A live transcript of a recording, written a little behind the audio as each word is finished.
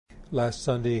last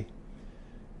Sunday,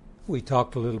 we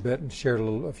talked a little bit and shared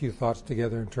a few thoughts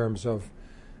together in terms of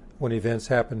when events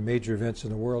happen, major events in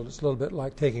the world. It's a little bit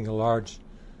like taking a large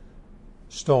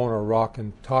stone or rock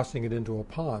and tossing it into a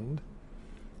pond,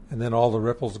 and then all the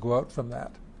ripples go out from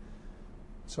that.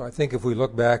 So I think if we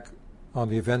look back on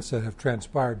the events that have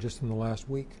transpired just in the last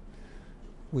week,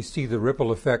 we see the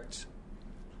ripple effects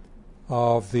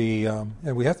of the,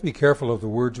 and we have to be careful of the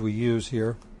words we use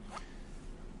here,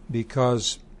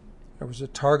 because there was a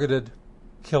targeted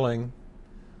killing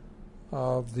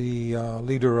of the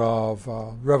leader of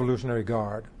Revolutionary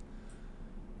Guard,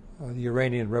 the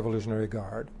Iranian Revolutionary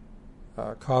Guard,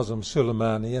 Qasem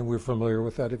Soleimani, and we're familiar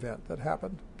with that event that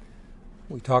happened.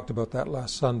 We talked about that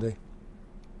last Sunday.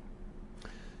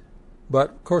 But,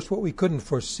 of course, what we couldn't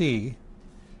foresee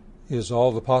is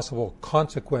all the possible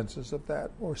consequences of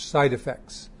that, or side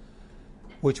effects,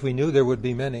 which we knew there would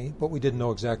be many, but we didn't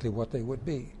know exactly what they would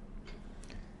be.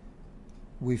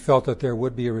 We felt that there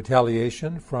would be a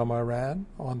retaliation from Iran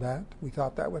on that. We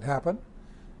thought that would happen.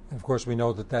 And, of course, we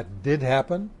know that that did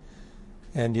happen,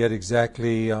 and yet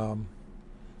exactly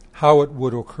how it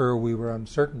would occur we were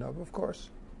uncertain of course.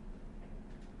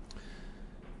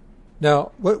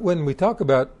 Now, when we talk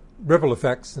about ripple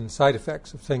effects and side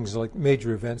effects of things like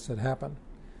major events that happen,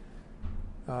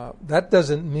 that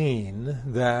doesn't mean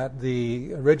that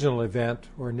the original event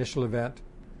or initial event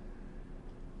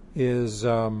is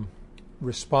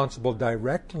responsible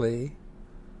directly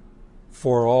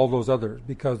for all those others,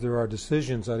 because there are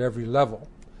decisions at every level.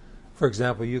 For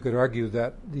example, you could argue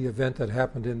that the event that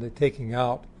happened in the taking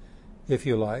out, if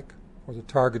you like, or the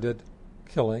targeted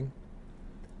killing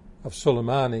of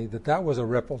Soleimani, that was a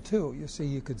ripple too. You see,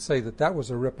 you could say that was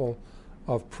a ripple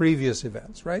of previous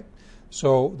events, right?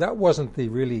 So that wasn't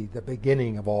really the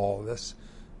beginning of all of this,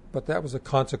 but that was a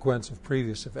consequence of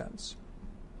previous events.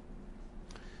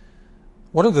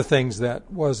 One of the things that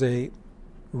was a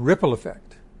ripple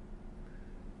effect,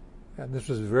 and this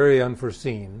was very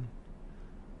unforeseen,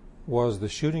 was the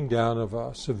shooting down of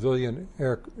a civilian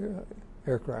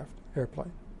airplane,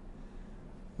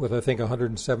 with I think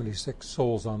 176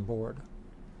 souls on board.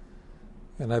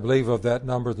 And I believe of that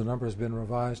number, the number has been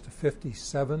revised to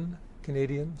 57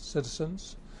 Canadian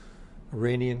citizens,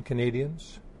 Iranian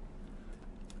Canadians,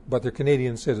 but they're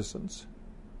Canadian citizens.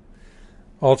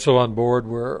 Also on board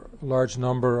were a large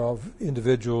number of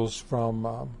individuals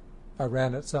from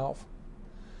Iran itself,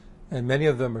 and many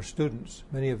of them are students.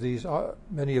 Many of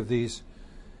these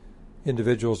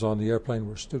individuals on the airplane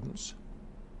were students.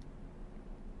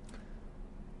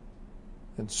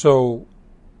 And so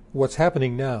what's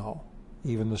happening now,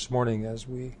 even this morning as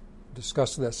we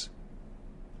discuss this,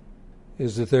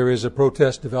 is that there is a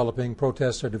protest developing.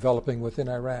 Protests are developing within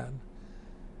Iran.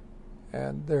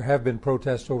 And there have been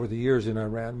protests over the years in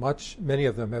Iran. Many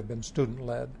of them have been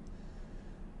student-led.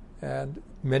 And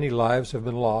many lives have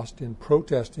been lost in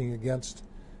protesting against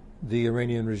the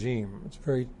Iranian regime. It's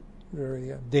very,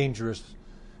 very dangerous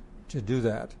to do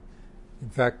that. In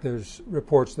fact, there's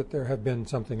reports that there have been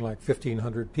something like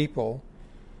 1,500 people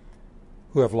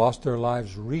who have lost their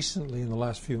lives recently in the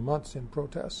last few months in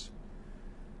protests.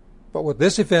 But what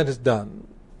this event has done,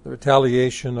 the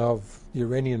retaliation of the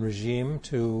Iranian regime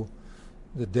to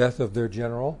the death of their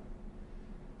general,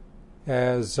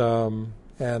 and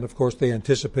of course they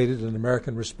anticipated an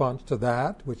American response to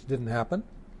that, which didn't happen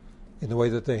in the way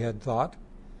that they had thought.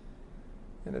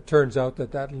 And it turns out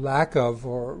that lack of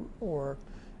or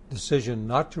decision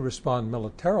not to respond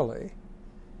militarily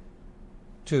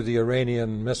to the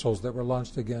Iranian missiles that were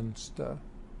launched against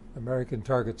American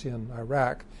targets in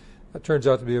Iraq, that turns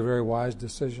out to be a very wise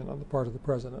decision on the part of the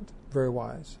president. Very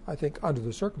wise, I think, under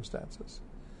the circumstances.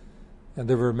 And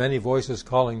there were many voices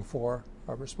calling for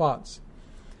a response.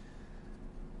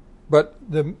 But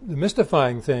the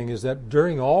mystifying thing is that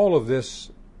during all of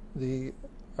this, the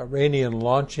Iranian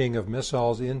launching of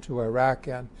missiles into Iraq,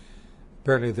 and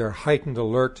apparently their heightened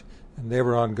alert, and they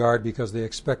were on guard because they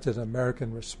expected an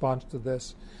American response to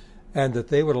this, and that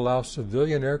they would allow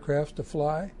civilian aircraft to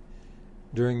fly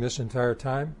during this entire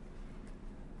time,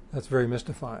 that's very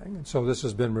mystifying. And so this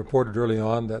has been reported early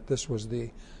on that this was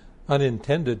the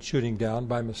unintended shooting down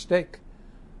by mistake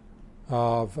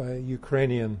of a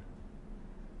Ukrainian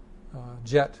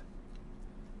jet,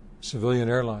 civilian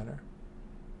airliner.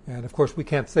 And of course we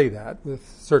can't say that with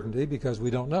certainty because we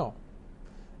don't know.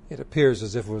 It appears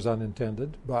as if it was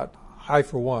unintended, but I,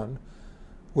 for one,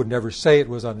 would never say it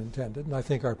was unintended, and I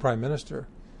think our Prime Minister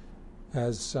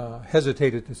has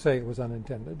hesitated to say it was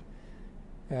unintended,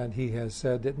 and he has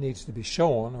said it needs to be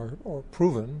shown or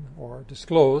proven or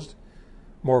disclosed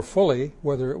more fully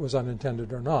whether it was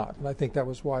unintended or not. And I think that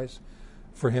was wise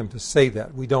for him to say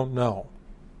that. We don't know.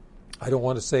 I don't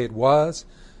want to say it was,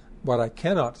 but I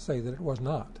cannot say that it was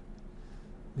not,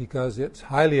 because it's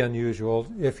highly unusual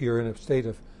if you're in a state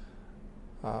of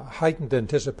heightened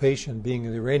anticipation, being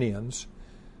the Iranians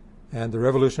and the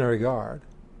Revolutionary Guard,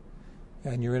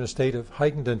 and you're in a state of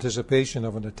heightened anticipation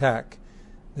of an attack,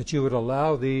 that you would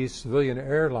allow these civilian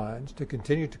airlines to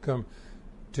continue to come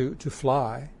to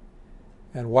fly.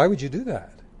 And why would you do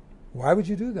that? Why would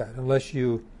you do that? Unless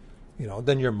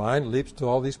then your mind leaps to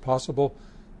all these possible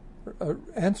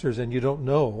answers, and you don't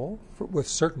know with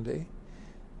certainty,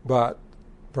 but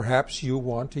perhaps you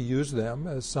want to use them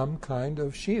as some kind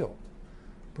of shield.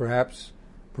 Perhaps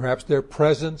their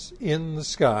presence in the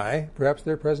sky,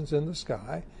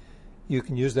 you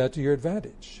can use that to your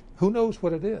advantage. Who knows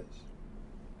what it is?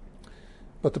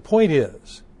 But the point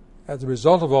is, as a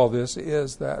result of all this,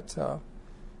 is that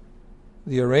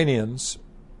the Iranian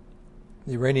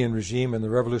regime and the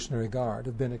Revolutionary Guard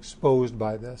have been exposed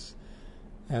by this,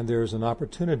 and there's an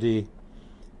opportunity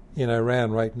in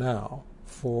Iran right now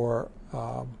for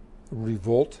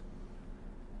revolt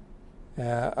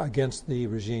against the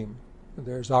regime.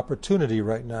 There's opportunity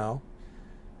right now.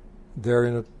 They're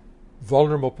in a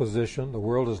vulnerable position. The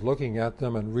world is looking at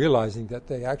them and realizing that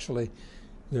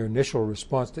their initial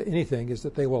response to anything is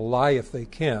that they will lie if they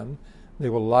can. They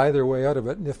will lie their way out of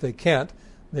it, and if they can't,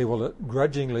 they will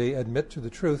grudgingly admit to the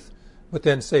truth, but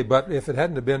then say, but if it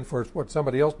hadn't have been for what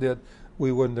somebody else did,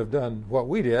 we wouldn't have done what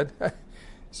we did.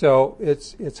 So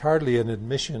it's hardly an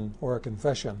admission or a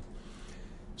confession.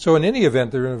 So in any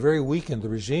event, the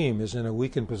regime is in a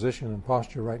weakened position and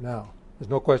posture right now. There's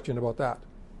no question about that.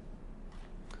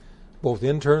 Both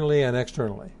internally and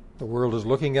externally. The world is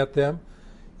looking at them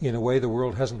in a way the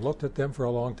world hasn't looked at them for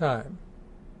a long time.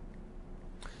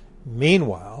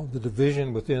 Meanwhile, the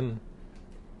division within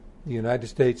the United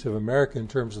States of America in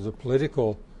terms of the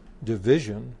political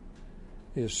division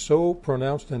is so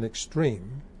pronounced and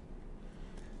extreme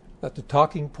that the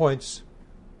talking points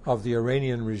of the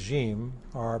Iranian regime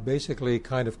are basically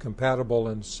kind of compatible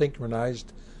and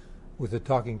synchronized with the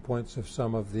talking points of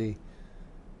some of the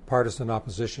partisan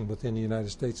opposition within the United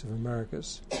States of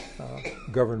America's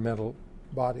governmental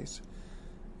bodies.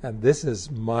 And this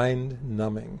is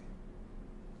mind-numbing.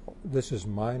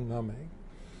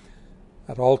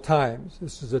 At all times,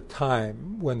 this is a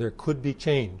time when there could be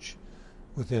change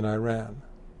within Iran.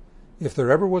 If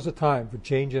there ever was a time for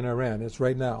change in Iran, it's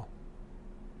right now.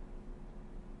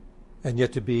 And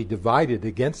yet to be divided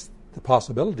against the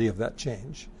possibility of that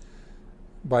change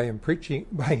by impeaching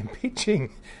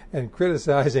and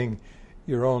criticizing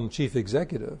your own chief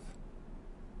executive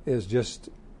is just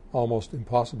almost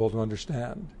impossible to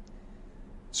understand.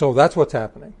 So that's what's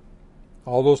happening.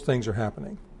 All those things are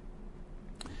happening.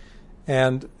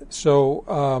 And so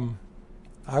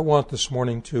I want this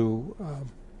morning to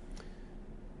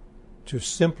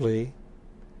simply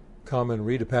come and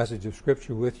read a passage of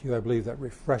Scripture with you. I believe that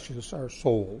refreshes our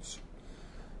souls,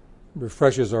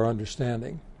 refreshes our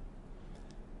understanding.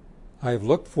 I have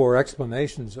looked for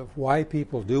explanations of why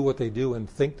people do what they do and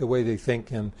think the way they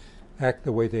think and act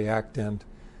the way they act. And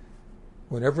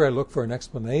whenever I look for an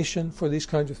explanation for these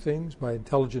kinds of things by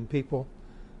intelligent people,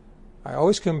 I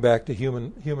always come back to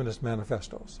humanist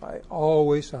manifestos.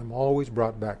 I'm always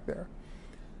brought back there.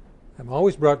 I'm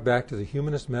always brought back to the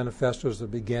humanist manifestos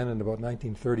that began in about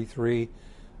 1933.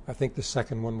 I think the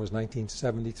second one was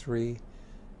 1973.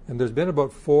 And there's been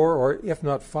about 4, or if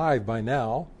not 5 by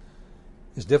now.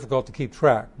 It's difficult to keep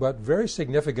track, but very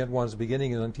significant ones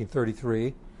beginning in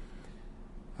 1933.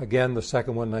 Again, the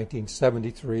second one,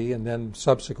 1973, and then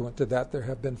subsequent to that, there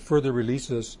have been further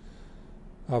releases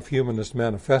of humanist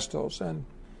manifestos. And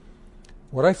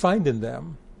what I find in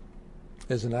them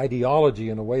is an ideology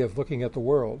and a way of looking at the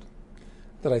world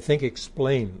that I think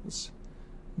explains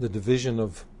the division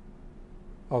of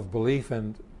belief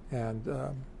and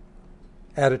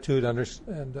attitude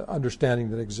and understanding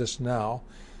that exists now.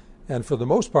 And for the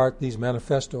most part, these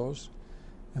manifestos,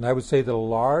 and I would say that a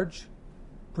large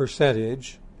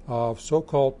percentage of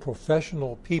so-called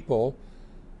professional people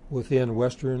within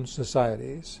Western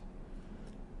societies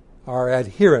are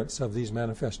adherents of these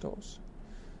manifestos.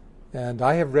 And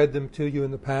I have read them to you in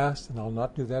the past, and I'll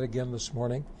not do that again this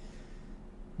morning.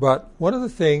 But one of the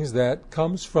things that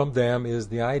comes from them is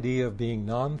the idea of being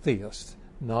non-theist,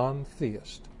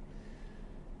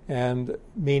 and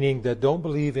meaning that don't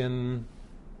believe in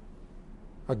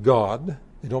a God,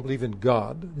 they don't believe in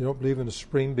God, they don't believe in a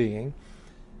supreme being,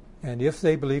 and if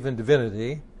they believe in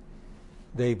divinity,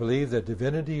 they believe that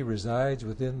divinity resides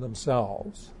within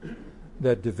themselves,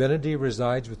 that divinity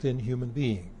resides within human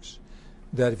beings,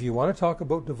 that if you want to talk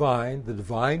about divine, the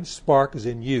divine spark is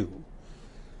in you.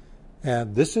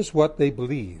 And this is what they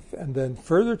believe. And then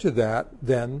further to that,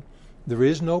 then, there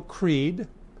is no creed,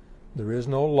 there is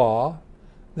no law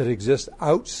that exists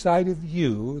outside of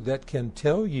you that can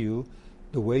tell you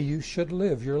the way you should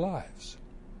live your lives.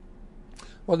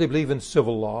 Well, they believe in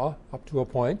civil law up to a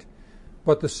point,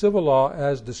 but the civil law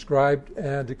as described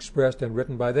and expressed and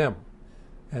written by them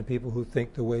and people who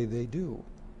think the way they do.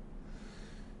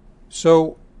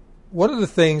 So one of the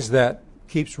things that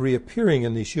keeps reappearing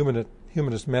in these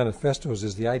humanist manifestos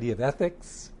is the idea of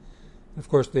ethics. Of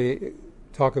course, they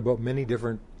talk about many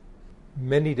different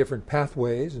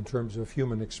pathways in terms of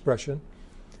human expression.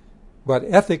 But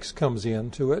ethics comes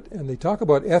into it, and they talk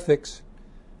about ethics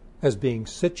as being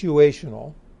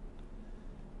situational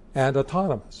and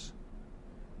autonomous.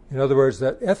 In other words,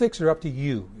 that ethics are up to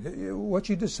you. What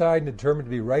you decide and determine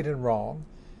to be right and wrong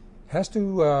has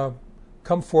to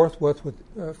come forth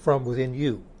from within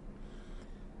you.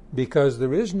 Because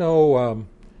there is no,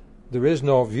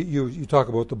 you talk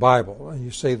about the Bible, and you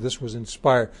say this was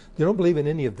inspired. They don't believe in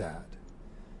any of that.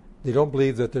 They don't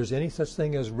believe that there's any such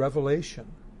thing as revelation,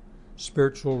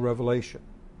 spiritual revelation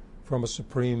from a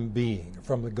supreme being,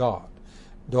 from the God.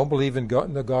 Don't believe in God,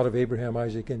 in the God of Abraham,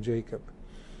 Isaac, and Jacob.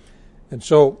 And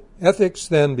so ethics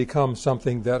then become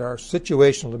something that are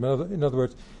situational. In other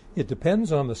words, it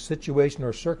depends on the situation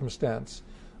or circumstance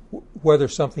whether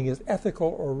something is ethical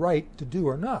or right to do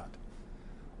or not.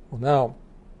 Well, now,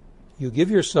 you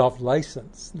give yourself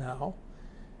license now.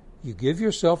 You give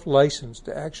yourself license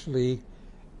to actually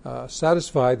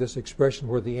satisfy this expression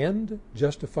where the end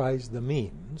justifies the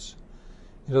means.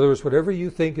 In other words, whatever you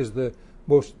think is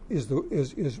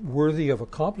is worthy of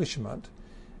accomplishment,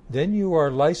 then you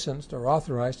are licensed or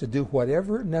authorized to do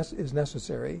whatever is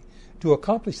necessary to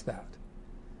accomplish that.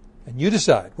 And you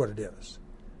decide what it is,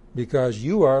 because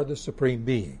you are the supreme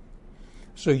being.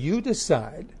 So you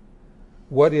decide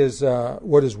what is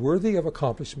worthy of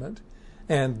accomplishment,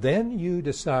 and then you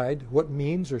decide what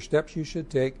means or steps you should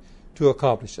take to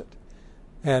accomplish it.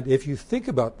 And if you think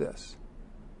about this,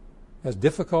 as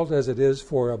difficult as it is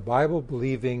for a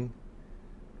Bible-believing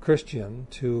Christian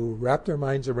to wrap their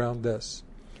minds around this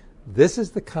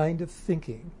is the kind of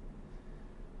thinking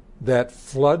that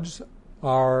floods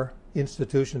our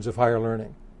institutions of higher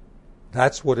learning.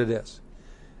 That's what it is.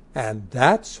 And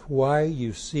that's why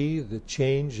you see the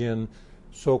change in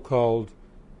so-called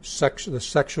the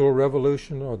sexual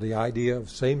revolution, or the idea of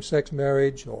same-sex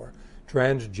marriage, or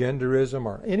transgenderism,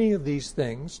 or any of these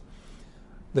things.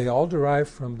 They all derive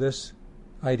from this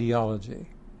ideology.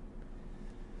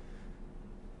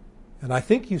 And I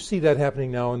think you see that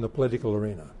happening now in the political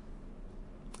arena.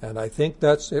 And I think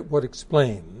that's what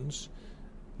explains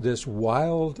this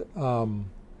wild,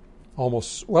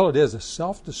 it is a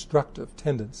self-destructive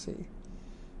tendency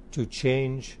to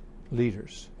change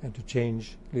leaders and to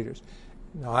change leaders.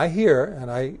 Now, I hear, and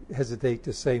I hesitate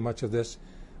to say much of this.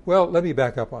 Well, let me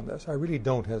back up on this. I really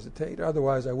don't hesitate.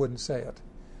 Otherwise, I wouldn't say it.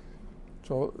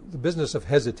 So the business of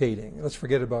hesitating, let's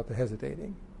forget about the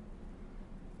hesitating.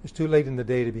 It's too late in the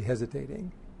day to be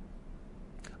hesitating.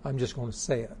 I'm just going to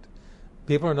say it.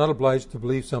 People are not obliged to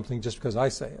believe something just because I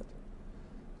say it.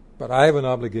 But I have an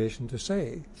obligation to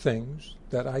say things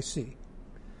that I see.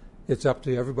 It's up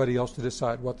to everybody else to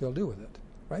decide what they'll do with it,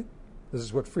 right? This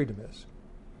is what freedom is.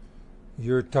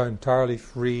 You're entirely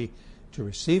free to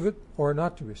receive it or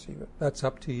not to receive it. That's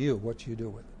up to you, what you do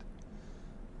with it.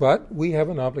 But we have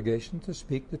an obligation to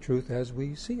speak the truth as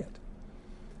we see it.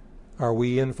 Are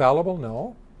we infallible?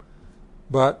 No.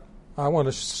 But I want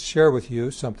to share with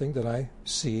you something that I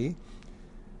see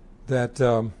that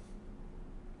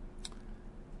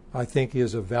I think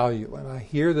is of value. And I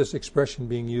hear this expression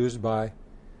being used by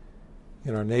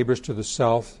our neighbors to the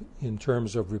south in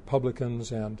terms of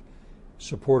Republicans and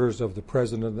supporters of the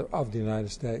President of the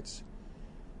United States.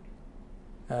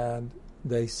 And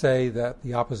they say that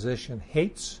the opposition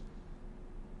hates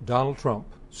Donald Trump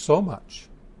so much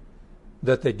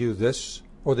that they do this,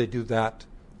 or they do that,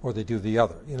 or they do the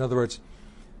other. In other words,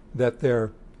 that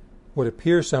their what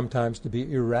appears sometimes to be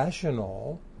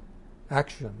irrational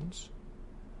actions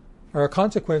are a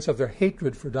consequence of their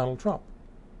hatred for Donald Trump.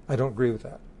 I don't agree with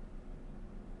that.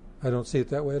 I don't see it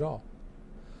that way at all.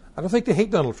 I don't think they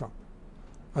hate Donald Trump.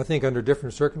 I think under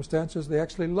different circumstances they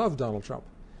actually love Donald Trump.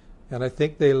 And I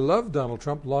think they loved Donald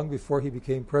Trump long before he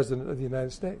became President of the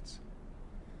United States.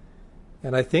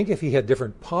 And I think if he had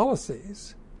different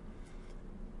policies,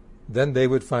 then they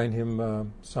would find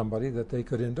him somebody that they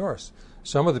could endorse.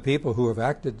 Some of the people who have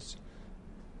acted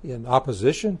in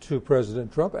opposition to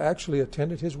President Trump actually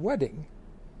attended his wedding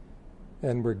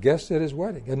and were guests at his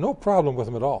wedding. And no problem with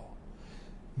him at all.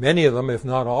 Many of them, if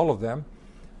not all of them,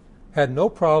 had no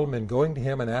problem in going to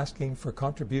him and asking for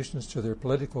contributions to their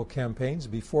political campaigns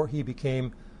before he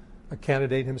became a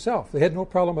candidate himself. They had no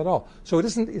problem at all. So it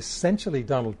isn't essentially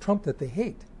Donald Trump that they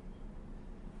hate.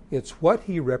 It's what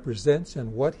he represents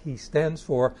and what he stands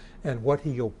for and what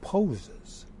he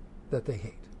opposes that they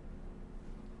hate.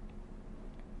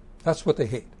 That's what they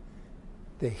hate.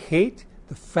 They hate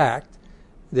the fact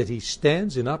that he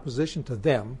stands in opposition to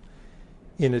them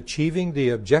in achieving the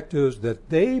objectives that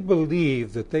they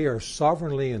believe that they are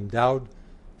sovereignly endowed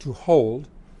to hold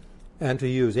and to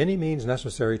use any means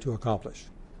necessary to accomplish.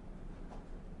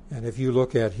 And if you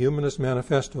look at humanist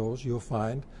manifestos, you'll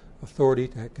find authority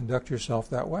to conduct yourself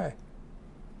that way.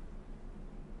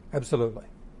 Absolutely.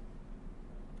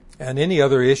 And any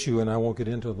other issue, and I won't get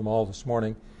into them all this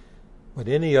morning, but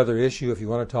any other issue, if you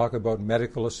want to talk about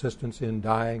medical assistance in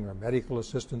dying or medical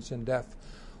assistance in death,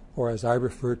 or as I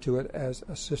refer to it as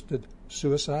assisted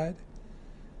suicide,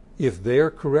 if they're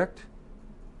correct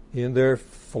in their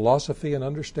philosophy and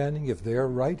understanding, if they're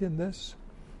right in this,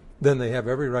 then they have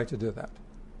every right to do that.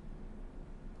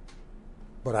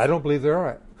 But I don't believe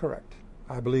they're correct.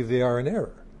 I believe they are in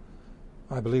error.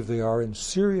 I believe they are in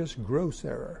serious, gross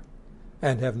error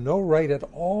and have no right at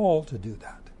all to do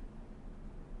that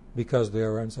because they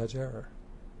are in such error.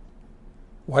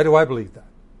 Why do I believe that?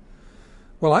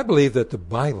 Well, I believe that the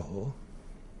Bible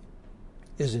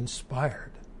is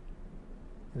inspired.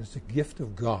 It is the gift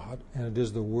of God, and it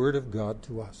is the Word of God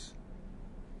to us.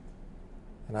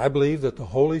 And I believe that the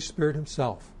Holy Spirit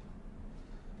Himself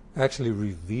actually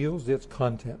reveals its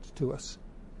content to us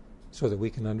so that we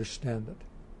can understand it.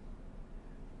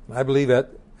 And I believe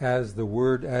that as the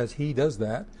Word, as He does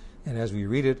that, and as we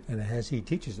read it, and as He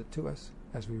teaches it to us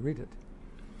as we read it,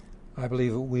 I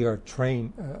believe that we are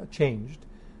changed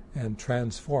and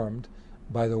transformed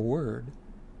by the Word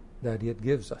that it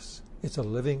gives us. It's a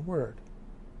living Word.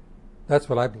 That's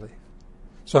what I believe.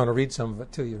 So I'm going to read some of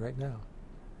it to you right now.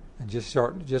 And just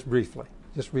briefly,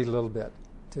 just read a little bit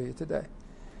to you today.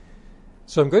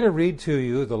 So I'm going to read to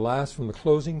you the last from the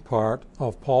closing part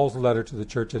of Paul's letter to the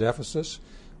church at Ephesus,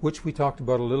 which we talked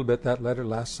about a little bit, that letter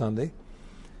last Sunday.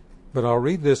 But I'll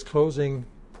read this closing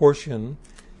portion,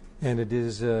 and it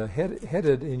is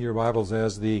headed in your Bibles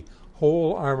as the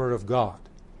whole armor of God.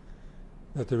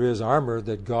 That there is armor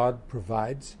that God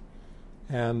provides,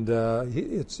 and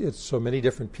it's so many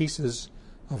different pieces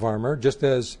of armor, just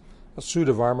as a suit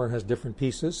of armor has different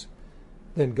pieces.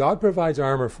 Then God provides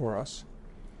armor for us,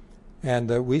 and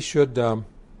we should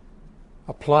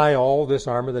apply all this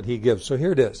armor that He gives. So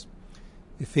here it is,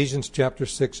 Ephesians chapter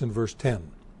 6 and verse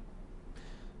 10.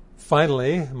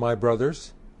 Finally, my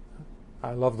brothers,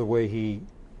 I love the way he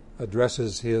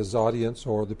addresses his audience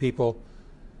or the people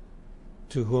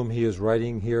to whom he is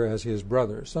writing here as his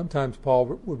brothers. Sometimes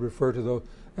Paul would refer to those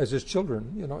as his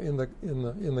children,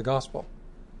 in the gospel.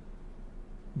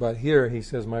 But here he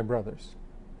says, my brothers,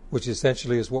 which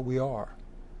essentially is what we are.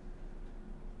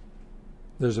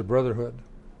 There's a brotherhood.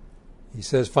 He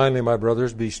says, finally, my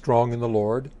brothers, be strong in the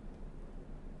Lord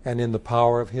and in the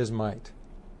power of His might.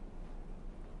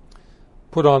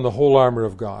 Put on the whole armor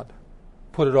of God.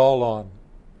 Put it all on.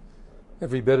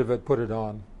 Every bit of it, put it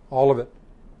on. All of it.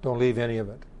 Don't leave any of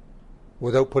it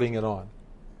without putting it on.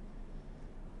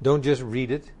 Don't just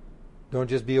read it. Don't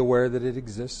just be aware that it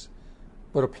exists,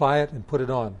 but apply it and put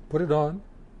it on. Put it on.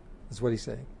 That's what he's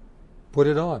saying. Put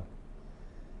it on.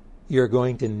 You're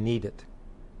going to need it.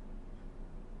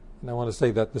 And I want to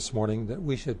say that this morning, that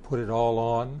we should put it all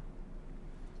on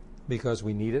because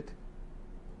we need it.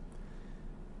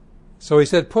 So he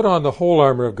said, put on the whole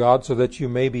armor of God so that you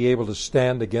may be able to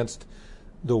stand against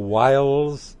the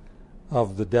wiles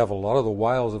of the devil. A lot of the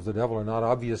wiles of the devil are not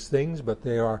obvious things, but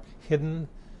they are hidden.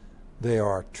 They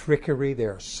are trickery. They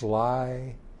are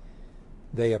sly.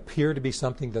 They appear to be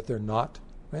something that they're not.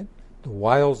 Right? The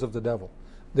wiles of the devil.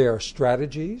 They are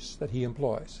strategies that he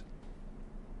employs.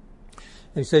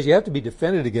 And he says you have to be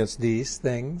defended against these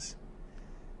things,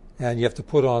 and you have to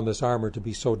put on this armor to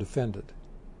be so defended.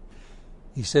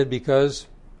 He said,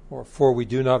 for we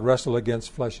do not wrestle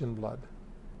against flesh and blood.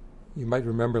 You might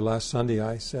remember last Sunday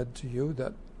I said to you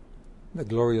that the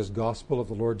glorious gospel of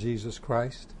the Lord Jesus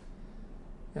Christ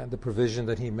and the provision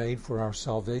that He made for our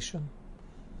salvation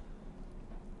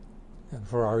and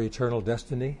for our eternal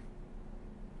destiny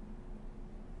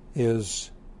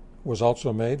was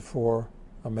also made for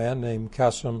a man named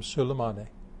Qasem Soleimani.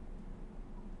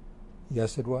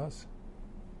 Yes, it was.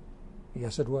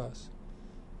 Yes, it was.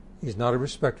 He's not a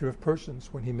respecter of persons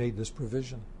when He made this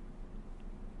provision.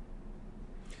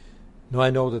 Now, I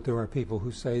know that there are people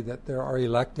who say that there are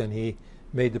elect and He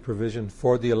made the provision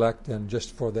for the elect and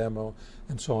just for them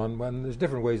and so on. When there's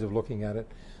different ways of looking at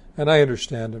it. And I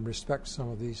understand and respect some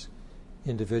of these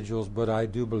individuals, but I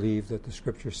do believe that the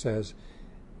Scripture says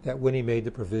that when he made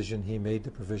the provision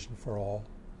for all.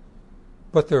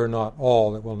 But there are not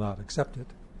all that will not accept it.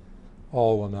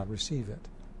 All will not receive it.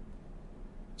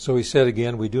 So he said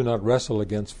again, we do not wrestle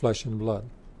against flesh and blood.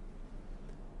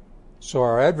 So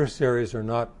our adversaries are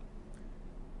not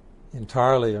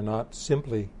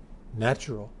simply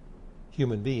natural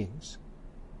human beings.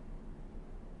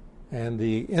 And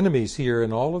the enemies here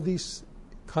in all of these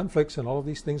conflicts and all of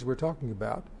these things we're talking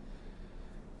about,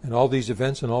 and all these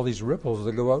events and all these ripples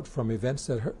that go out from events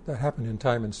that happen in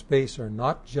time and space are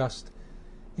not just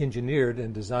engineered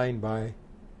and designed by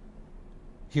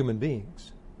human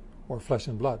beings or flesh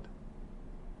and blood.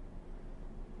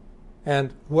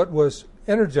 And what was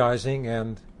energizing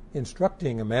and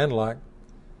instructing a man like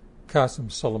Qasem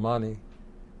Soleimani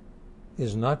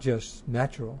is not just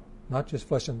natural, not just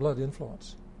flesh and blood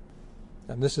influence.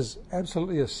 And this is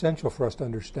absolutely essential for us to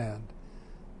understand.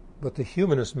 But the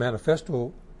Humanist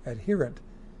Manifesto adherent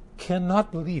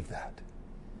cannot believe that,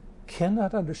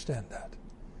 cannot understand that,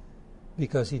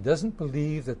 because he doesn't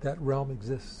believe that that realm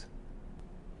exists.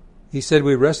 He said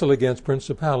we wrestle against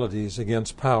principalities,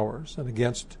 against powers, and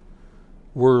against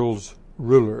world's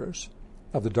rulers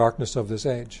of the darkness of this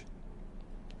age,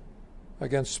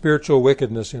 against spiritual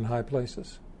wickedness in high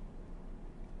places.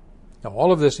 Now,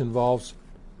 all of this involves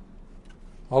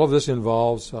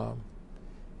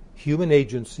human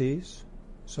agencies.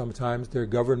 Sometimes they're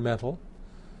governmental,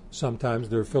 sometimes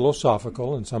they're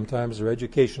philosophical, and sometimes they're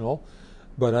educational.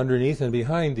 But underneath and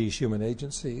behind these human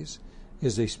agencies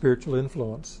is a spiritual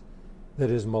influence that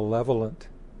is malevolent,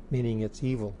 meaning it's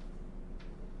evil,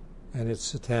 and it's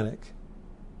satanic.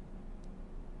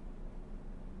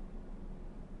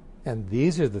 And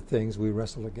these are the things we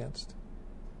wrestle against.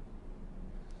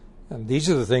 And these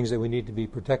are the things that we need to be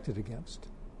protected against.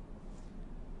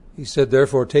 He said,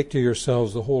 therefore, take to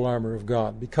yourselves the whole armor of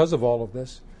God. Because of all of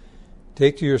this,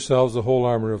 take to yourselves the whole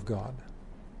armor of God.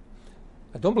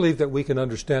 I don't believe that we can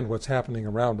understand what's happening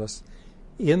around us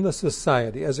in the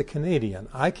society. As a Canadian,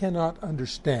 I cannot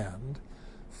understand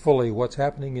fully what's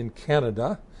happening in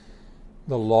Canada,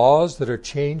 the laws that are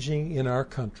changing in our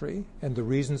country, and the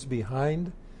reasons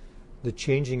behind the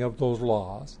changing of those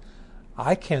laws.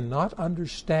 I cannot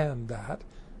understand that,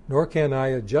 nor can I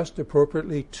adjust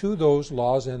appropriately to those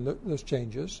laws and those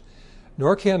changes,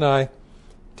 nor can I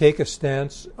take a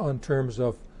stance on terms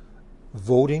of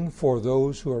voting for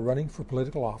those who are running for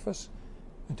political office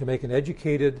and to make an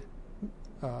educated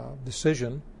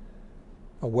decision,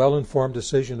 a well-informed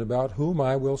decision about whom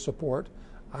I will support.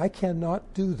 I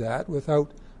cannot do that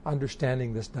without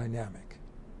understanding this dynamic.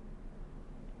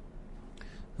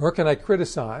 Nor can I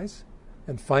criticize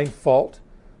and find fault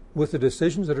with the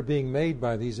decisions that are being made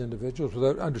by these individuals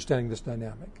without understanding this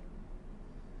dynamic.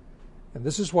 And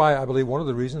this is why I believe one of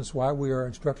the reasons why we are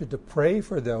instructed to pray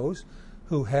for those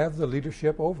who have the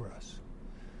leadership over us.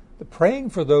 The praying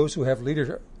for those who have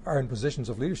are in positions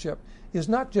of leadership is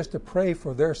not just to pray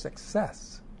for their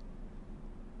success,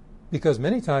 because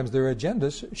many times their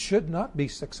agendas should not be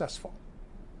successful.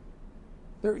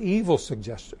 They're evil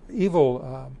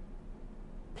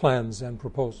plans and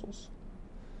proposals.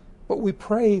 But we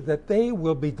pray that they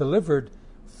will be delivered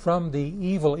from the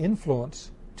evil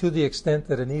influence to the extent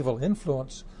that an evil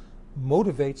influence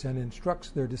motivates and instructs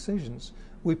their decisions.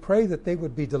 We pray that they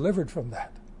would be delivered from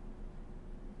that.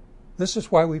 This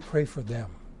is why we pray for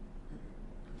them.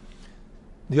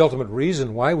 The ultimate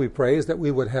reason why we pray is that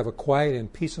we would have a quiet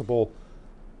and peaceable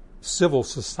civil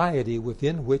society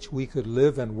within which we could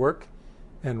live and work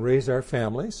and raise our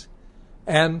families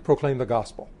and proclaim the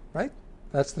gospel, right?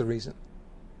 That's the reason.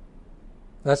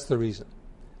 That's the reason.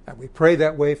 And we pray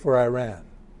that way for Iran.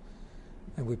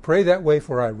 And we pray that way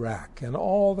for Iraq and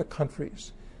all the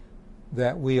countries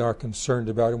that we are concerned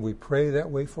about. And we pray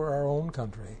that way for our own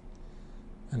country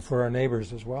and for our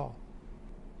neighbors as well.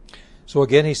 So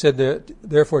again, he said,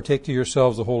 therefore take to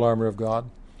yourselves the whole armor of God,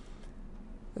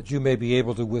 that you may be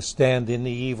able to withstand in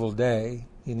the evil day.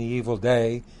 In the evil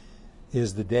day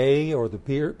is the day or the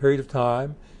period of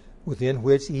time within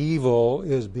which evil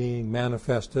is being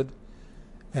manifested.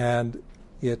 And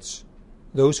it's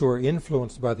those who are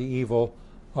influenced by the evil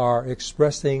are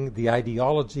expressing the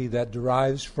ideology that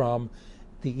derives from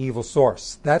the evil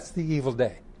source. That's the evil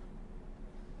day.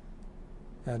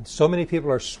 And so many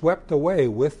people are swept away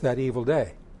with that evil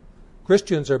day.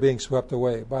 Christians are being swept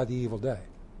away by the evil day.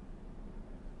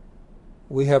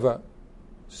 We have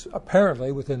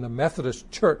apparently within the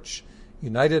Methodist Church,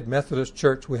 United Methodist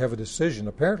Church, we have a decision,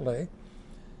 apparently,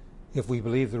 if we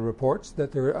believe the reports,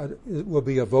 that there will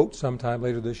be a vote sometime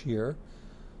later this year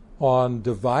on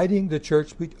dividing the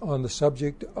church on the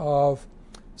subject of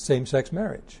same-sex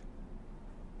marriage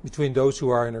between those who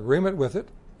are in agreement with it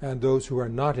and those who are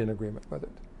not in agreement with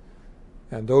it.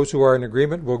 And those who are in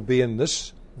agreement will be in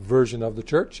this version of the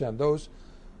church, and those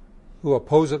who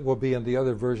oppose it will be in the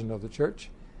other version of the church.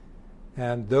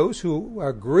 And those who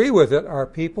agree with it are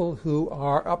people who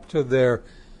are up to their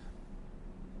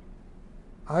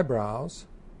eyebrows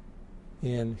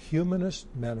in humanist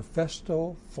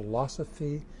manifesto,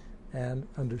 philosophy, and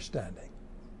understanding.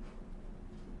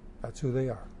 That's who they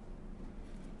are.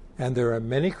 And there are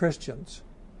many Christians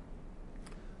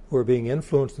who are being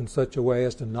influenced in such a way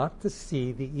as to not to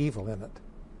see the evil in it.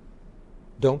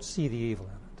 Don't see the evil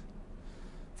in it.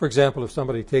 For example, if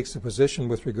somebody takes a position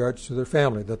with regards to their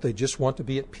family, that they just want to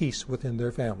be at peace within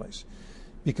their families,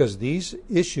 because these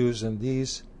issues and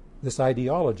this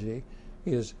ideology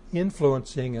is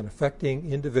influencing and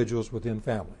affecting individuals within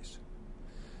families.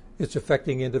 It's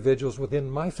affecting individuals within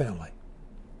my family.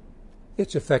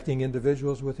 It's affecting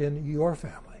individuals within your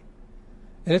family.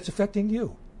 And it's affecting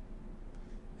you.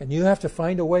 And you have to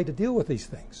find a way to deal with these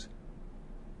things.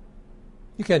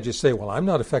 You can't just say, well, I'm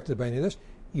not affected by any of this.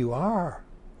 You are.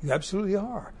 You absolutely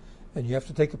are. And you have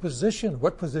to take a position.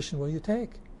 What position will you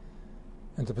take?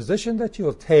 And the position that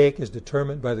you'll take is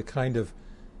determined by the kind of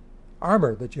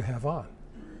armor that you have on.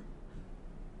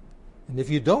 And if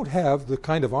you don't have the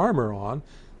kind of armor on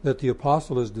that the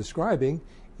apostle is describing,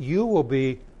 you will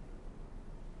be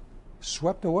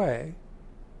swept away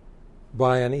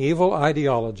by an evil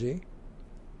ideology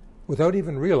without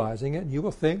even realizing it. You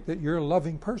will think that you're a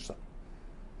loving person.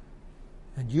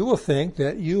 And you will think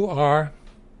that you are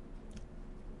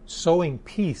sowing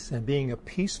peace and being a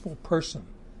peaceful person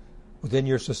within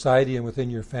your society and within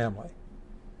your family.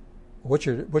 What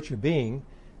you're being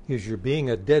is you're being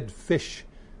a dead fish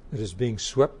that is being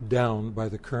swept down by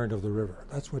the current of the river.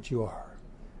 That's what you are.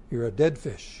 You're a dead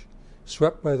fish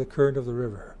swept by the current of the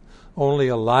river. Only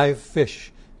a live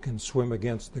fish can swim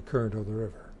against the current of the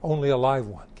river. Only a live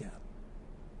one can.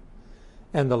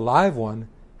 And the live one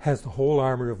has the whole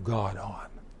armor of God on.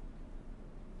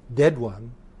 Dead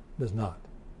one does not.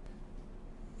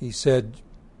 He said,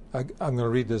 I'm going to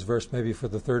read this verse maybe for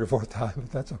the third or fourth time,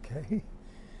 if that's okay.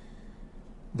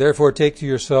 Therefore take to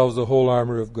yourselves the whole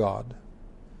armor of God,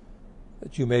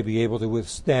 that you may be able to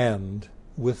withstand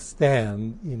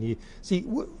in See,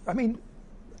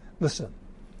 listen.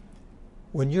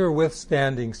 When you're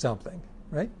withstanding something,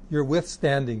 right? You're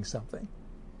withstanding something.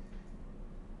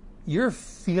 You're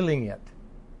feeling it.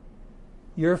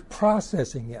 You're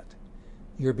processing it.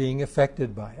 You're being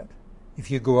affected by it.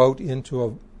 If you go out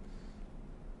into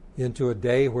a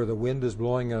day where the wind is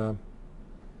blowing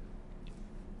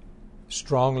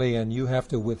strongly and you have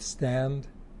to withstand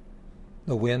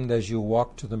the wind as you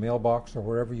walk to the mailbox or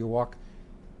wherever you walk,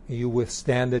 you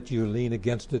withstand it, you lean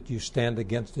against it, you stand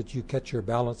against it, you catch your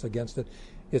balance against it.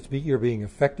 You're being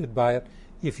affected by it.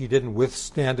 If you didn't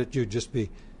withstand it, you'd just be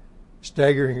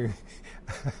staggering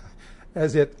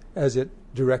as it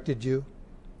directed you.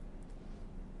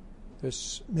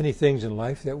 There's many things in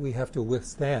life that we have to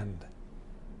withstand.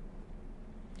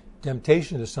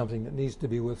 Temptation is something that needs to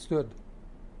be withstood.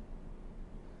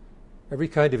 Every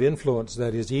kind of influence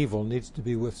that is evil needs to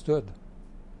be withstood.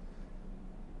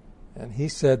 And he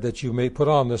said that you may put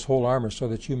on this whole armor so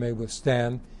that you may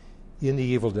withstand in the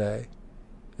evil day.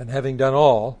 And having done it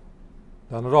all,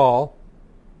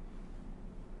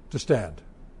 to stand.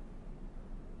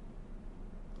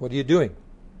 What are you doing?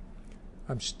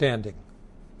 I'm standing.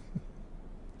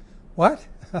 What?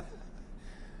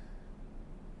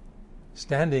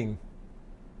 Standing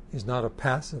is not a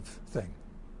passive thing.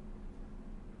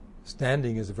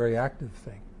 Standing is a very active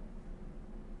thing.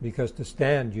 Because to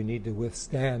stand, you need to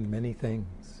withstand many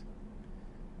things.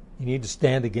 You need to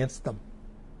stand against them.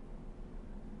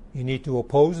 You need to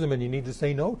oppose them, and you need to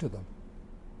say no to them.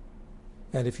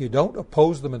 And if you don't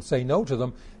oppose them and say no to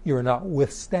them, you are not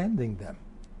withstanding them.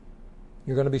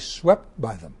 You're going to be swept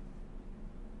by them.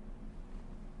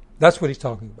 That's what he's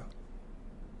talking about.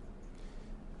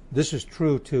 This is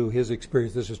true to his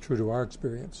experience. This is true to our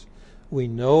experience. We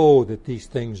know that these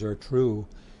things are true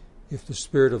if the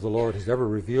Spirit of the Lord has ever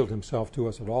revealed himself to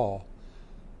us at all.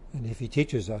 And if he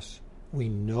teaches us, we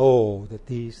know that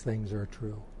these things are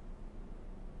true.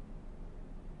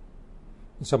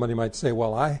 And somebody might say,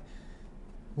 well, I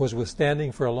was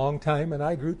withstanding for a long time and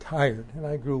I grew tired and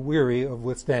I grew weary of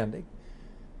withstanding.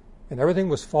 And everything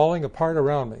was falling apart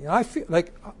around me. I feel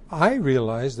like I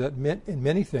realize that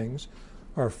many things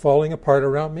are falling apart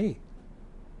around me.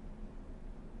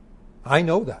 I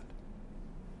know that.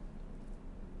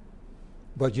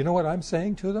 But you know what I'm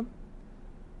saying to them?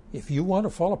 If you want to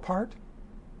fall apart,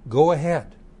 go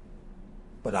ahead.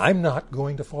 But I'm not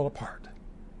going to fall apart.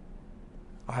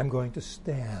 I'm going to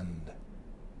stand.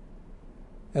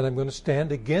 And I'm going to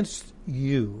stand against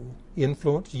you,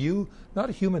 influence, you, not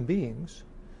human beings,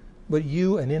 but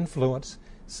you, an influence,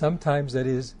 sometimes that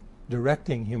is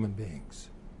directing human beings.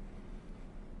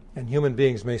 And human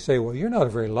beings may say, well, you're not a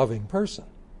very loving person.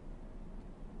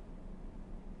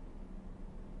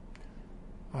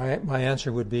 My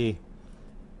answer would be,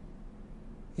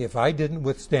 if I didn't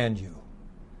withstand you,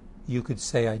 you could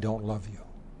say I don't love you.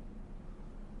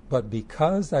 But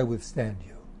because I withstand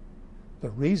you, the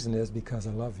reason is because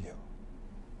I love you.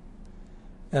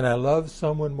 And I love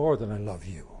someone more than I love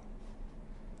you.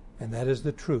 And that is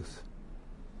the truth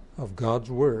of God's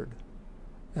Word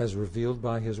as revealed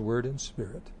by His Word and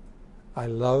Spirit. I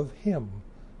love Him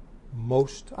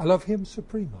most. I love Him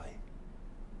supremely.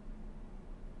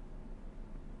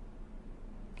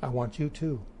 I want you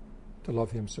too to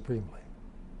love Him supremely.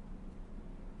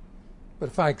 But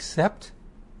if I accept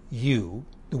you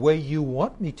the way you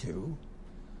want me to,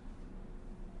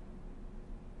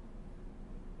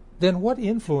 then what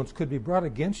influence could be brought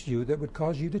against you that would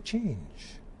cause you to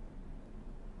change?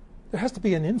 There has to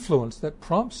be an influence that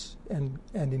prompts and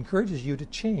encourages you to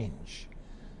change.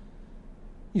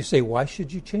 You say, why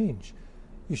should you change?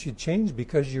 You should change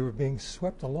because you are being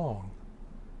swept along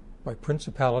by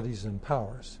principalities and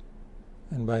powers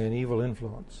and by an evil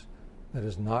influence that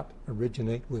does not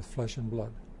originate with flesh and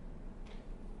blood.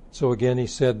 So again, he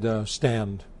said,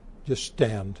 stand. Just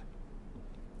stand.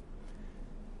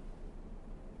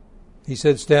 He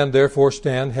said, stand, therefore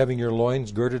stand, having your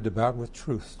loins girded about with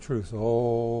truth. Truth.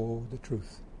 Oh, the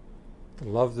truth. To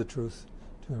love the truth.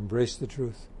 To embrace the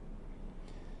truth.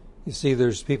 You see,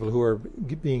 there's people who are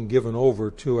being given over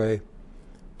to a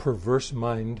perverse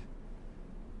mind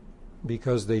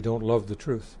because they don't love the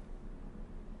truth.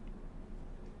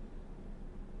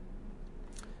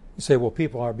 You say, well,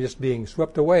 people are just being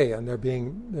swept away and they're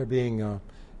being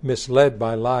misled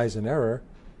by lies and error,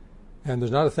 and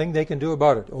there's not a thing they can do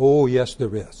about it. Oh, yes,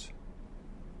 there is.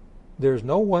 There's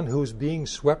no one who's being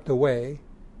swept away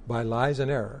by lies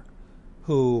and error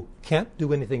who can't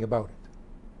do anything about it.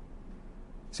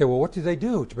 You say, well, what do they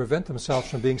do to prevent themselves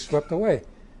from being swept away?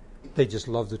 They just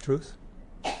love the truth.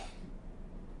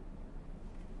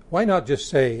 Why not just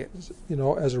say,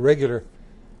 as a regular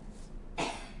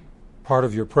part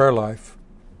of your prayer life,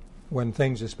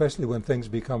 especially when things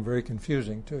become very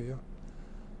confusing to you,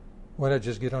 why not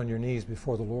just get on your knees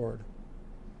before the Lord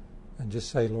and just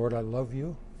say, Lord, I love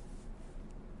you.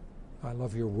 I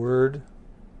love your word.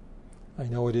 I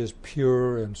know it is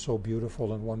pure and so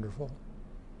beautiful and wonderful.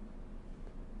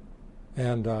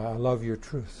 And I love your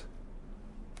truth.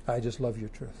 I just love your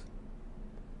truth.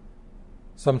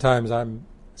 Sometimes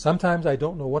I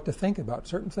don't know what to think about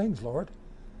certain things, Lord.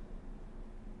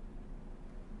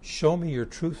 Show me your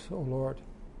truth, O Lord.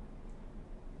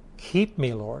 Keep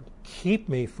me, Lord. Keep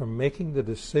me from making the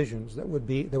decisions that would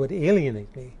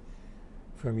alienate me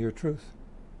from your truth.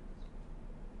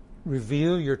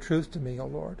 Reveal your truth to me, O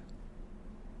Lord.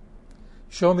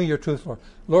 Show me your truth,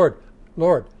 Lord.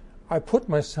 Lord, I put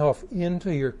myself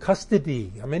into your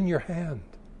custody. I'm in your hand.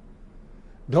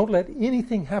 Don't let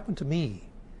anything happen to me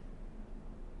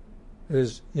that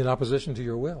is in opposition to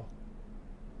your will.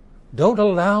 Don't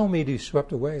allow me to be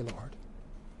swept away, Lord.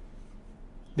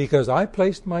 Because I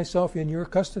placed myself in your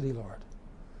custody, Lord.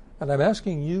 And I'm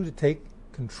asking you to take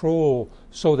control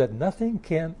so that nothing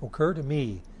can occur to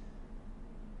me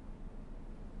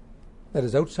that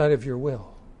is outside of your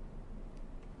will.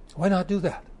 Why not do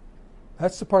that?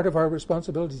 That's the part of our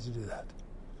responsibility to do that.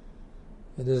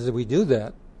 And as we do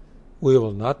that, we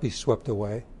will not be swept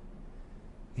away.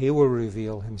 He will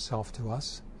reveal himself to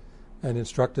us and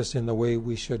instruct us in the way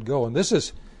we should go. And this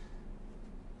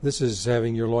is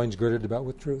having your loins girded about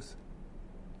with truth.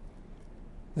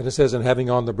 Then it says, and having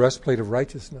on the breastplate of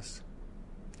righteousness.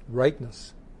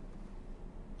 Rightness.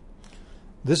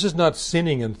 This is not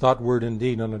sinning in thought, word, and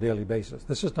deed on a daily basis.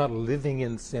 This is not living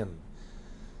in sin.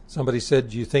 Somebody said,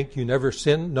 do you think you never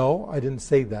sin? No, I didn't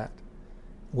say that.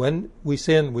 When we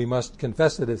sin, we must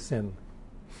confess it as sin.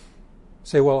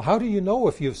 Say, well, how do you know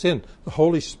if you've sinned? The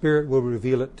Holy Spirit will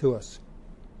reveal it to us.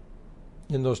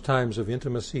 In those times of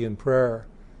intimacy and prayer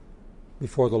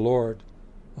before the Lord,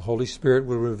 the Holy Spirit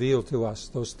will reveal to us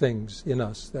those things in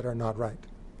us that are not right.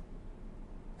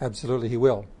 Absolutely, He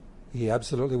will. He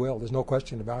absolutely will. There's no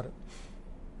question about it.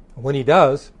 When He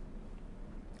does,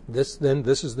 this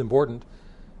is important.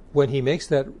 When He makes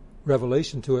that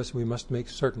revelation to us, we must make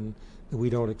certain that we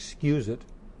don't excuse it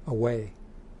away,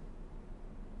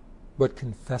 but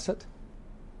confess it.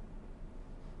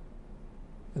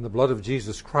 And the blood of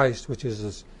Jesus Christ, which is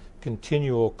as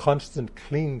continual, constant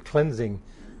cleansing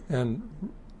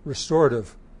and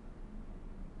restorative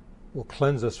will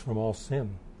cleanse us from all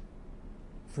sin.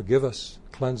 Forgive us,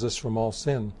 cleanse us from all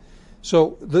sin.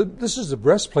 So this is the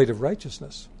breastplate of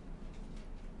righteousness.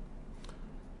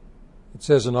 It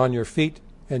says, and on your feet,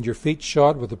 and your feet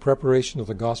shod with the preparation of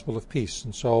the gospel of peace.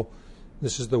 And so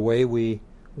this is the way we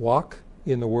walk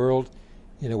in the world,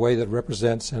 in a way that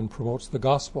represents and promotes the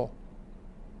gospel.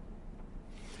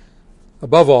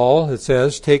 Above all, it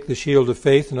says, take the shield of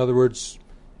faith. In other words,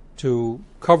 to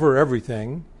cover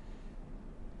everything,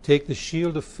 take the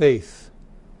shield of faith,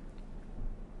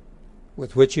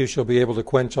 with which you shall be able to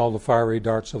quench all the fiery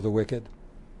darts of the wicked.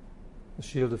 The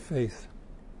shield of faith.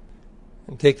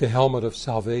 And take the helmet of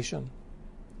salvation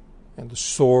and the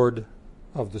sword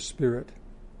of the Spirit,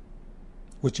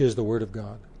 which is the Word of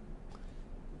God.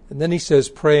 And then he says,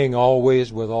 praying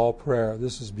always with all prayer.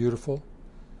 This is beautiful.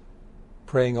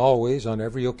 Praying always on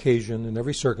every occasion, in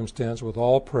every circumstance, with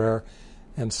all prayer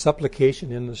and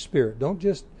supplication in the Spirit. Don't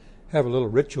just have a little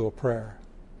ritual prayer.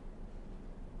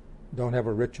 Don't have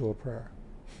a ritual prayer.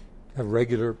 Have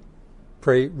regular,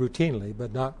 pray routinely,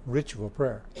 but not ritual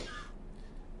prayer.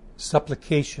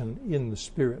 Supplication in the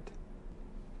Spirit.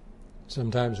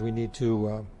 Sometimes we need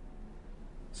to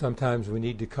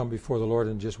come before the Lord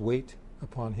and just wait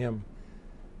upon Him,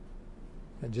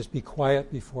 and just be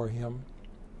quiet before Him,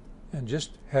 and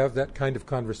just have that kind of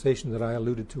conversation that I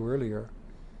alluded to earlier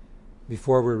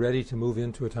before we're ready to move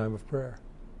into a time of prayer.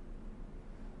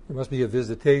 There must be a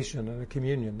visitation and a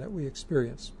communion that we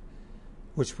experience,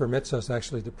 which permits us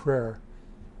actually to prayer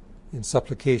in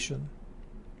supplication.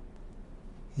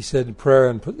 He said in prayer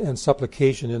and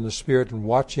supplication in the Spirit, and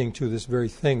watching to this very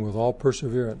thing with all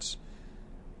perseverance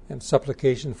and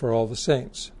supplication for all the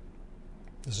saints.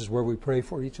 This is where we pray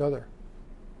for each other.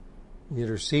 We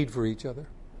intercede for each other,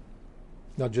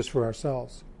 not just for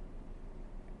ourselves.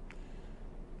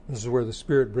 This is where the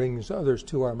Spirit brings others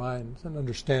to our minds and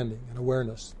understanding and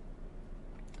awareness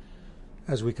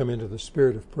as we come into the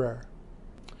spirit of prayer.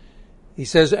 He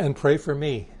says, and pray for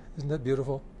me. Isn't that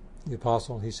beautiful? The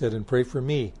apostle, he said, and pray for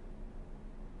me,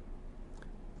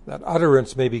 that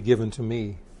utterance may be given to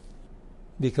me.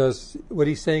 Because what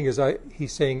he's saying is,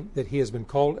 he's saying that he has been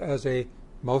called as a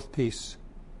mouthpiece.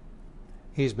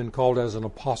 He's been called as an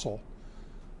apostle,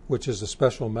 which is a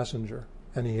special messenger,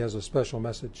 and he has a special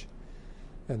message.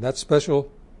 And that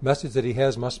special message that he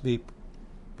has must be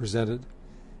presented.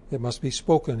 It must be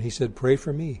spoken. He said, pray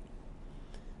for me,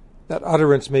 that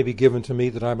utterance may be given to me,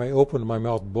 that I may open my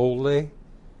mouth boldly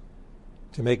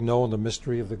to make known the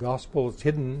mystery of the gospel. It's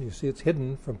hidden. You see, it's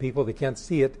hidden from people. They can't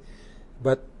see it.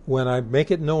 But when I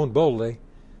make it known boldly,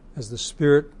 as the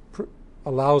Spirit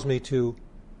allows me to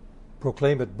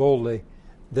proclaim it boldly,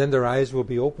 then their eyes will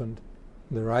be opened.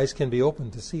 Their eyes can be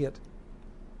opened to see it.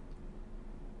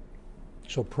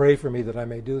 So pray for me that I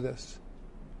may do this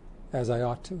as I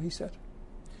ought to, he said.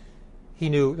 He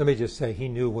knew, let me just say, he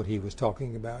knew what he was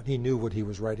talking about. He knew what he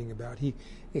was writing about. He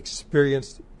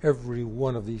experienced every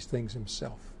one of these things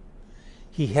himself.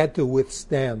 He had to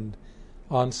withstand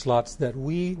onslaughts that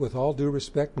we, with all due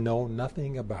respect, know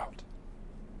nothing about.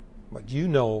 But you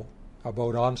know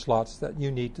about onslaughts that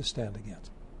you need to stand against.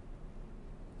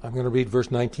 I'm going to read verse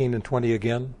 19 and 20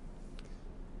 again.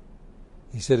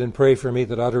 He said, and pray for me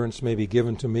that utterance may be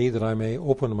given to me, that I may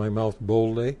open my mouth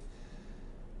boldly,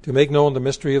 to make known the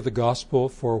mystery of the gospel,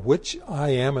 for which I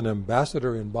am an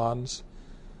ambassador in bonds,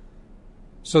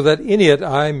 so that in it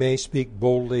I may speak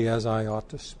boldly as I ought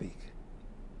to speak.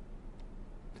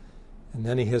 And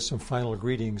then he has some final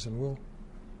greetings, and we'll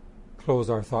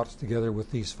close our thoughts together with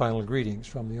these final greetings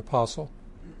from the apostle.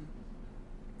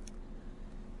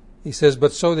 He says,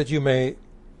 but so that you may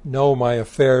know my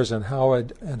affairs and how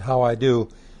I do,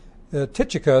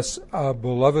 Tychicus, a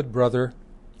beloved brother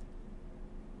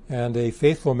and a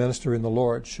faithful minister in the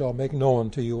Lord, shall make known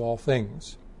to you all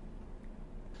things,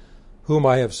 whom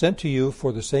I have sent to you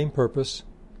for the same purpose,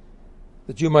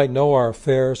 that you might know our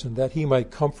affairs and that he might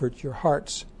comfort your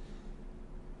hearts.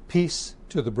 Peace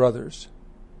to the brothers,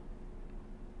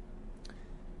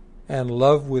 and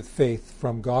love with faith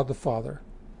from God the Father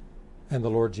and the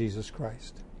Lord Jesus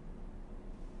Christ.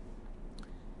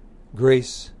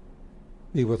 Grace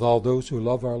be with all those who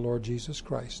love our Lord Jesus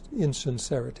Christ in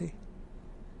sincerity.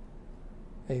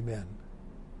 Amen.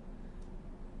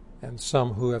 And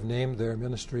some who have named their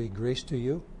ministry Grace to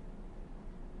You,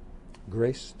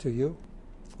 Grace to You,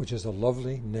 which is a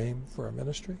lovely name for a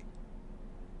ministry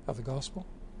of the gospel,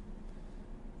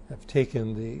 have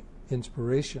taken the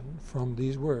inspiration from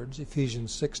these words,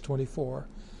 Ephesians 6:24.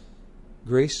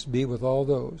 Grace be with all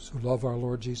those who love our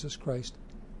Lord Jesus Christ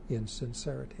in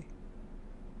sincerity.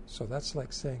 So that's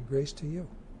like saying grace to you.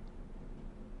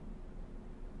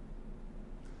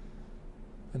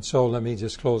 And so let me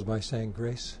just close by saying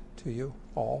grace to you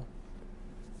all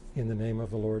in the name of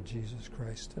the Lord Jesus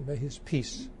Christ. And may his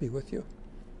peace be with you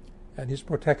and his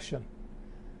protection.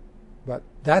 But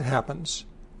that happens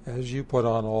as you put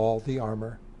on all the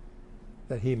armor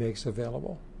that he makes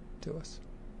available to us.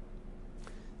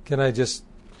 Can I just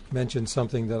mention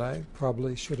something that I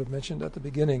probably should have mentioned at the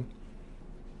beginning?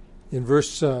 In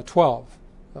verse 12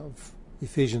 of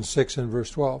Ephesians 6 and verse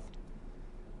 12,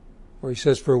 where he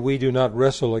says, "For we do not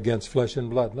wrestle against flesh and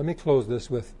blood." Let me close this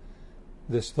with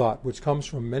this thought, which comes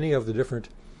from many of the different,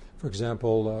 for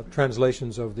example,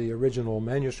 translations of the original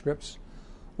manuscripts,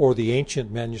 or the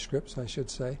ancient manuscripts, I should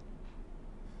say.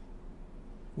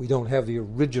 We don't have the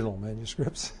original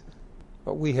manuscripts,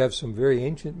 but we have some very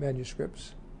ancient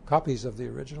manuscripts, copies of the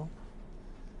original.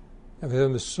 And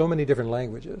there's so many different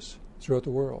languages throughout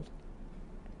the world.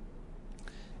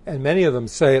 And many of them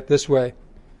say it this way: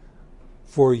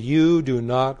 "For you do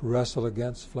not wrestle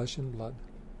against flesh and blood,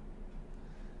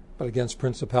 but against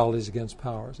principalities, against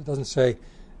powers." It doesn't say,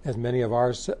 as many of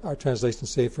our translations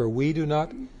say, "For we do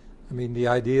not." I mean, the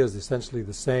idea is essentially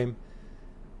the same,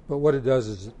 but what it does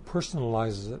is it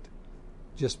personalizes it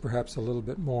just perhaps a little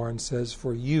bit more and says,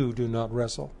 "For you do not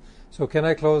wrestle." So can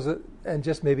I close it and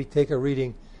just maybe take a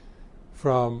reading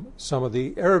from some of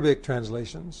the Arabic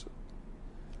translations?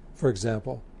 For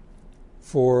example,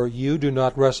 "For you do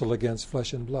not wrestle against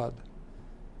flesh and blood,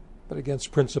 but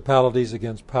against principalities,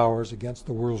 against powers, against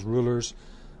the world's rulers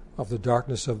of the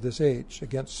darkness of this age,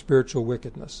 against spiritual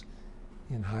wickedness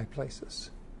in high places."